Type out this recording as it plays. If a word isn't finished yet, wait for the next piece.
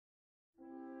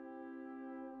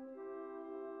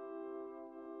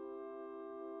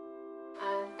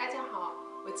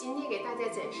我今天给大家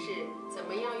展示怎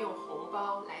么样用红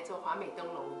包来做华美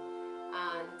灯笼。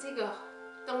这个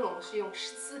灯笼是用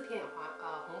4片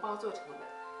红包做成的。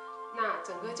那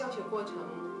整个教学过程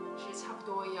是差不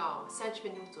多要30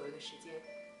分钟左右的时间。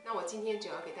那我今天主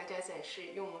要给大家展示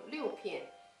用6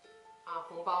片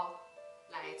红包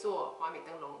来做华美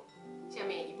灯笼，下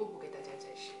面一步步给大家展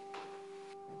示。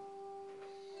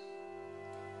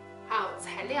好，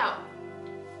材料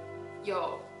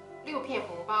有6片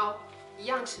红包，一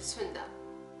样尺寸的，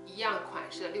一样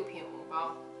款式的6片红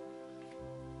包，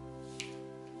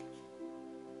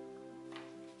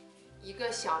一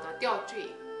个小的吊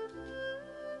坠，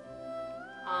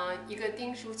一个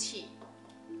钉书器，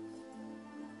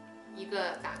一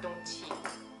个打洞器，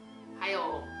还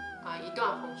有一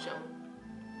段红绳。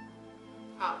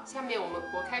好，下面我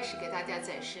开始给大家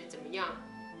展示怎么样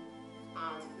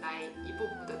来一步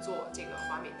步的做这个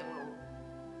华美灯笼。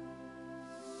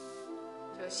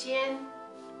首先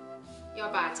要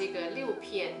把这个6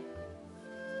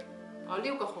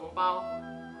个红包，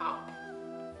好，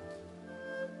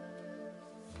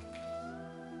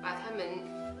把它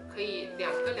们可以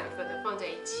两个的放在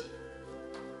一起，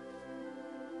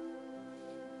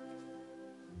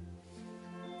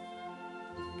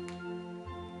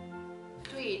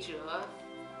对折，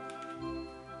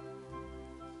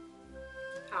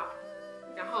好，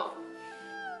然后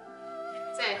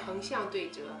再横向对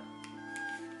折。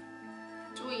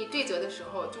注意对折的时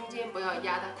候，中间不要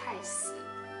压得太死。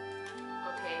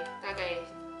OK， 大概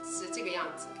是这个样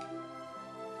子。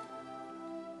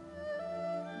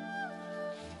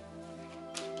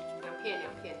两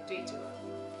片对折。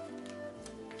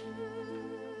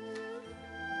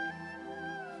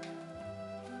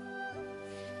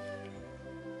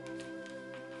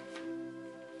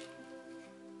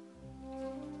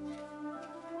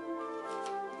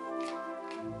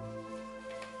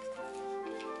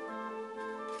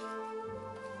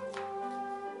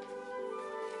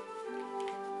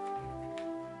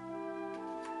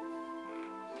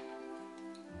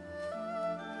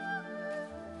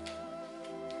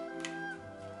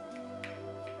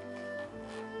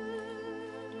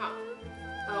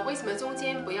为什么中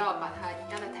间不要把它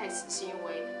压得太死？是因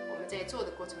为我们在做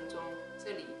的过程中，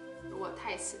这里如果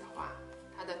太死的话，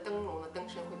它的灯笼的灯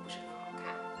身会不是很好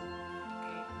看。OK，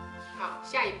 好，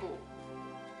下一步，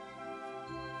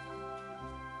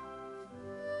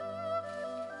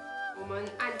我们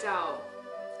按照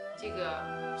这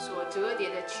个所折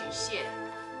叠的曲线，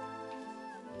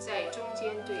在中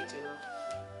间对折。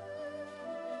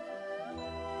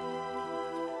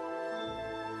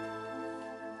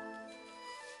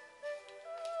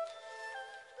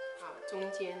中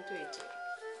间对折，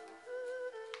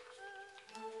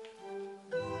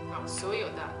好，所有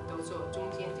的都做中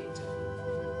间对折。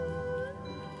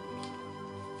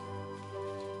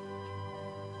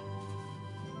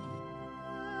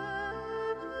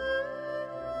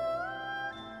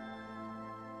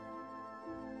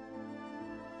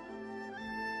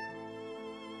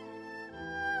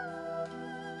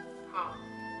好，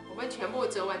我们全部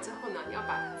折完之后呢，你要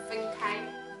把它分开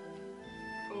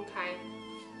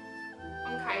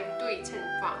对称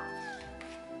放，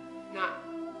那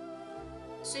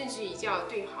顺序一定要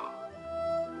对好。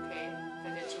OK， 大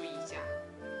家注意一下。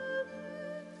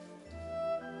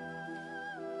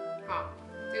好，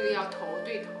这个要头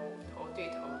对头，头对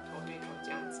头，头对头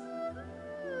这样子。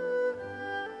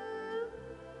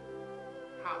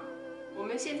好，我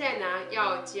们现在呢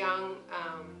要将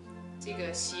这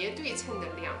个斜对称的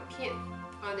2片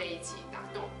放在一起打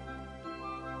洞。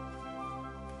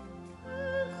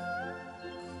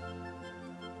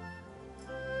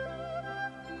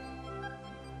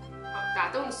打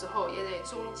洞的时候要在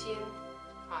中间，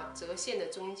折线的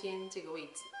中间这个位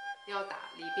置，不要打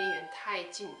离边缘太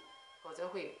近，否则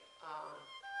会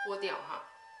豁掉哈。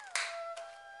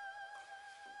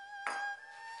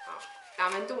好，打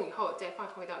完洞以后再放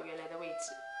回到原来的位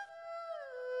置。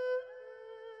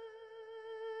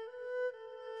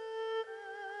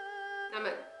那么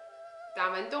打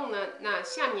完洞呢，那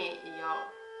下面也要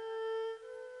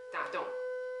打洞，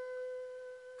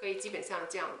可以基本上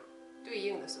这样。对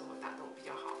应的时候打洞比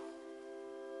较好。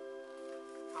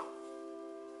好，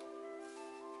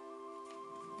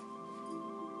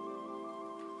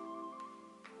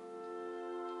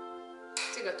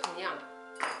这个同样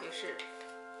也是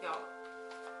要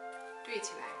对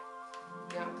起来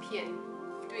，2片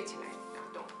对起来打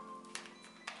洞。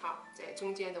好，在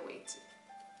中间的位置。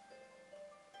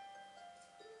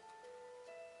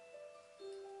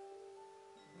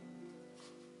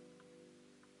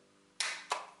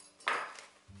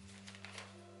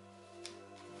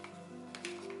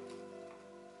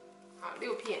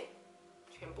6片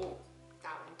全部打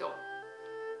完。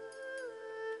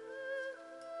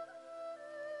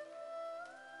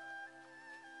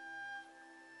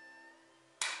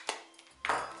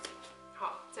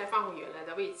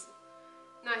位置。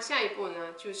那下一步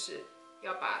呢，就是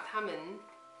要把它们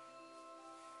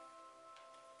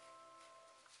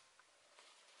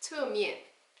侧面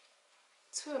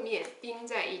钉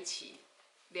在一起，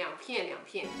两片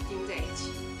钉在一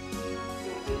起，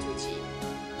用钉书机。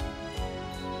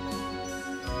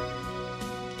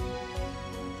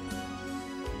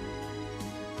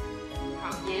好，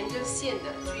沿着线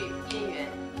的最边缘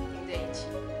钉在一起。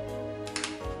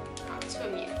好，侧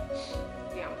面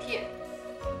两片，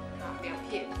好，2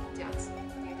片这样子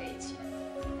钉在一起。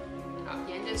好，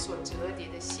沿着所折叠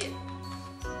的线，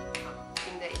好，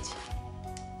钉在一起。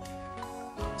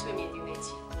侧面钉在一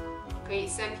起，可以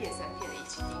3片的一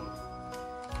起钉。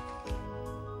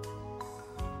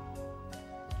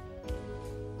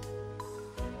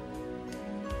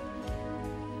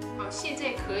好，现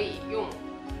在可以用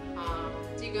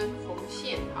这根红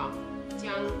线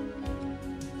将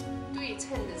对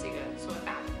称的这个所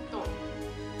打的洞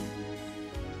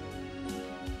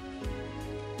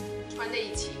穿在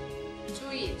一起。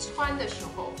注意穿的时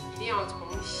候一定要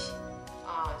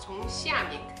从下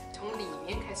面。从里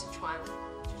面开始穿，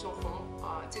就从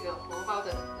这个红包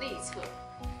的内侧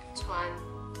穿，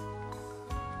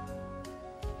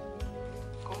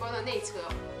红包的内侧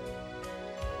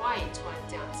外穿，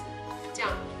这样子，这样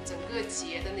整个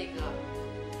结的那个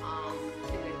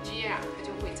结它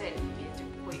就会在里面，就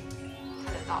不会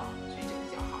看得到，所以就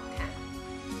比较好看。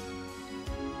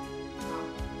好，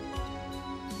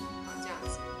这样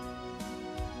子。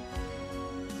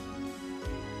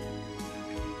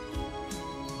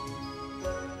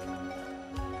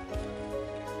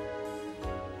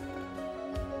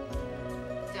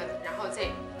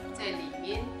在里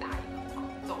面打一个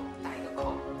洞，打一个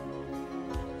扣。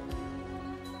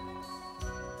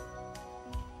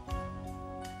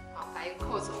好，打一个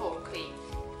扣之后，可以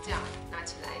这样拿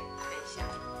起来看一下。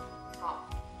好，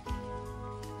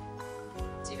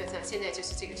基本上现在就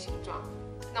是这个形状。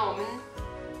那我们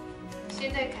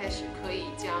现在开始可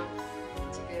以将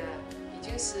这个已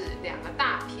经是2个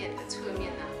大片的侧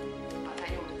面呢，把它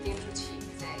用钉书器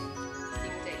再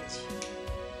钉在一起。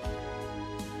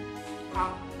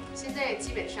好。现在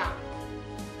基本上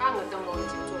半个灯笼已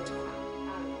经做成了，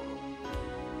半个灯笼。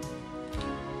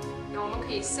那我们可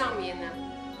以上面呢，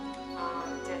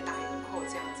再打一个扣，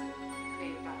这样子可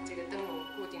以把这个灯笼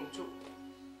固定住。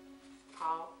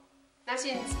好，那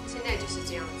现在就是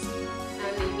这样子。那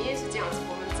里面是这样子，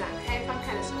我们展开翻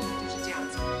开的时候就是这样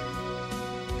子。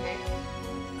OK，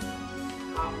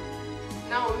 好，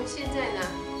那我们现在呢，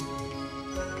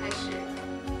开始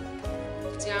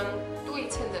将对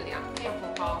称的2片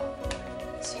红包，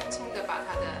轻轻地把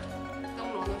它的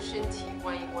灯笼的身体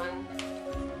弯一弯，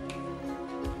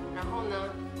然后呢，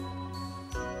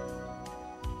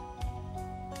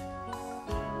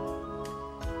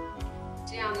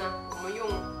这样呢，我们用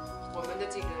我们的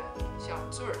这个小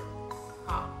坠儿，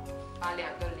好，把2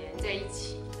个连在一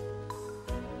起。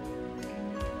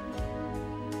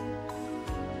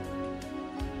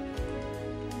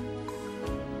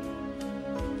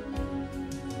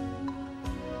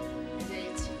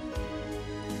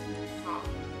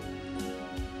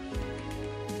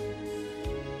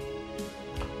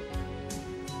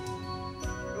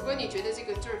如果你觉得这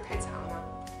个坠儿太长呢，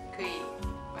可以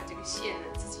把这个线呢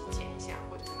自己剪一下，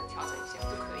或者怎么调整一下都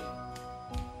可以。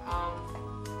好，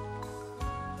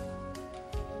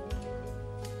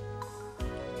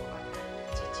我把它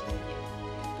剪轻一点。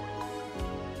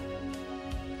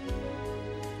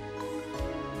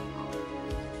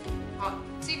好，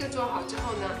这个做好之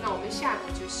后呢，那我们下一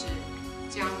步就是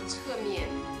将侧面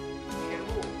全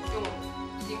部用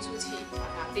钉书器把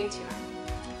它钉起来。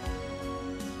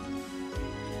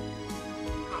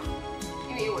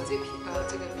因为我这个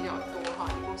比较多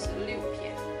一共是6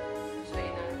片，所以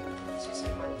呢其实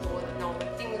蛮多的。那我们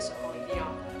钉的时候一定要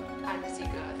按照这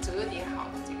个折叠好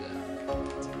的这个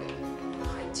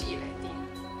痕迹来钉，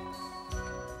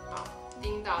好，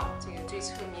钉到这个最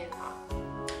侧面好。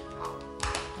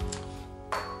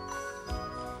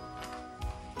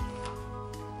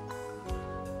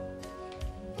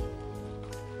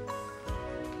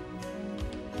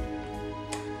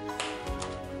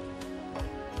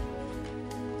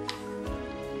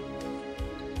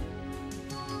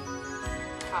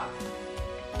好，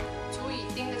注意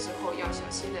钉的时候要小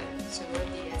心的折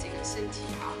叠这个身体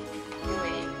因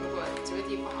为如果折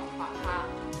叠不好的话，它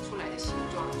出来的形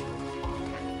状就不好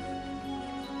看。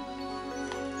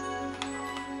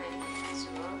折，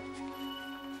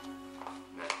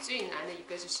那最难的一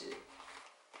个就是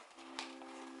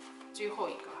最后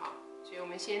一个所以我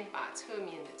们先把侧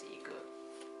面的这一个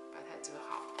把它折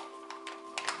好。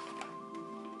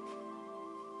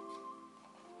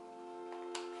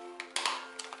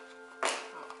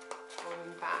好，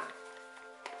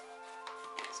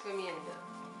侧面的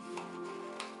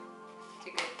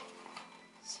这个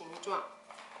形状，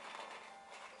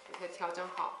给它调整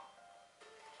好。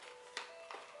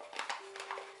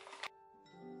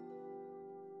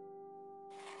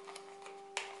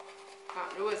好，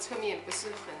如果侧面不是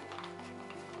很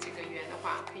这个圆的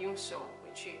话，可以用手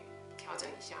回去调整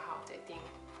一下哈，再钉。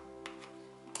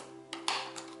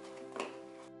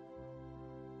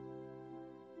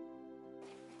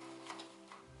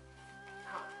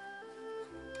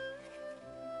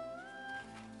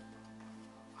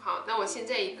好，那我现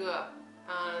在一个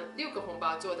6个红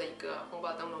包做的一个红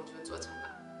包灯笼就做成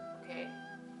了 ，OK。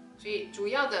所以主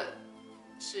要的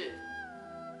是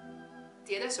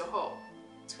叠的时候。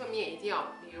 侧面一定要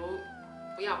留，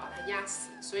不要把它压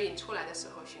死，所以出来的时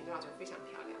候形状就非常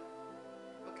漂亮。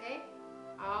OK，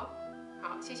 好，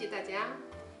谢谢大家。